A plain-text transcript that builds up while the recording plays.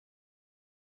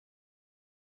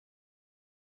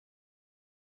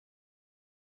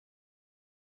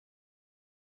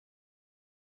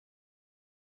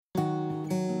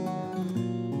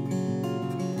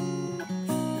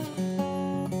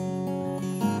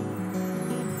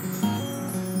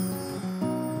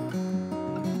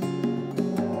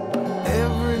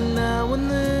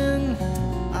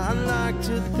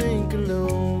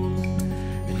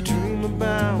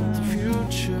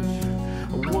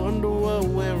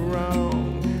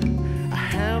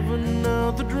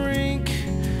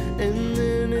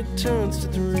turns to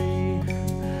 3.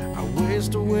 I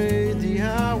waste away the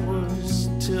hours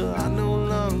till I no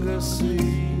longer see.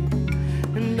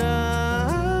 And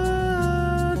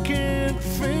I can't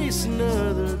face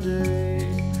another day,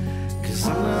 'cause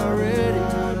I'm not ready,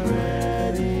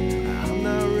 I'm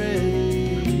not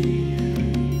ready.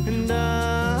 And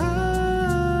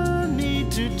I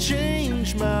need to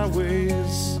change my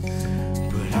ways,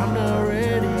 but I'm not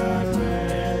ready,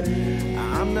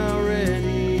 I'm not ready.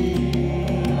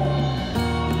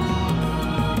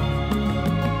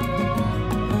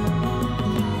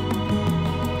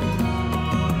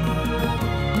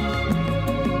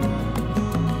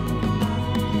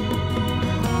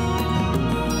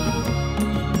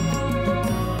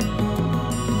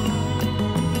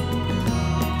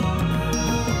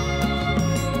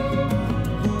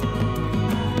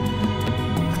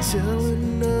 Tell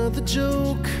another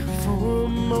joke, for a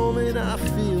moment I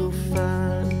feel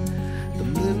fine.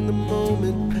 And then the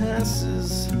moment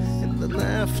passes and the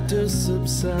laughter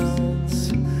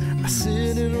subsides. I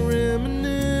sit and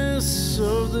reminisce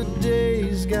of the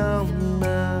days gone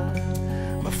by.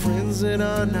 My friends that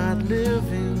are not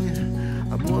living,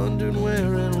 I'm wondering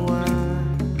where and why.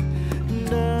 And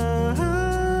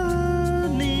I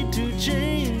need to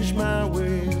change my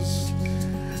ways,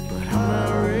 but I'm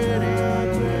not ready,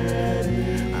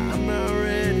 I'm not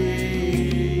ready.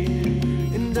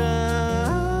 And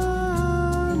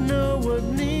I know what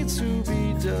needs to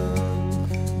be done,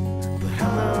 but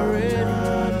I'm not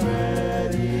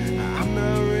ready, I'm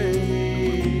not ready.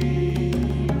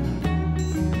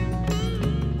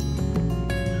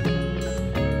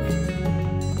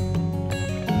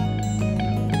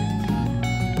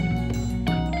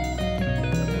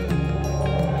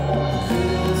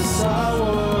 This I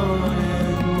want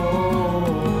and more,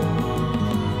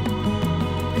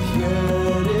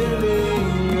 yet it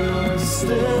lingers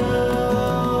still.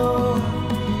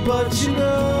 But you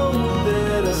know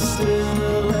that I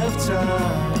still have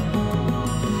time.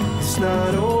 It's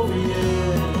not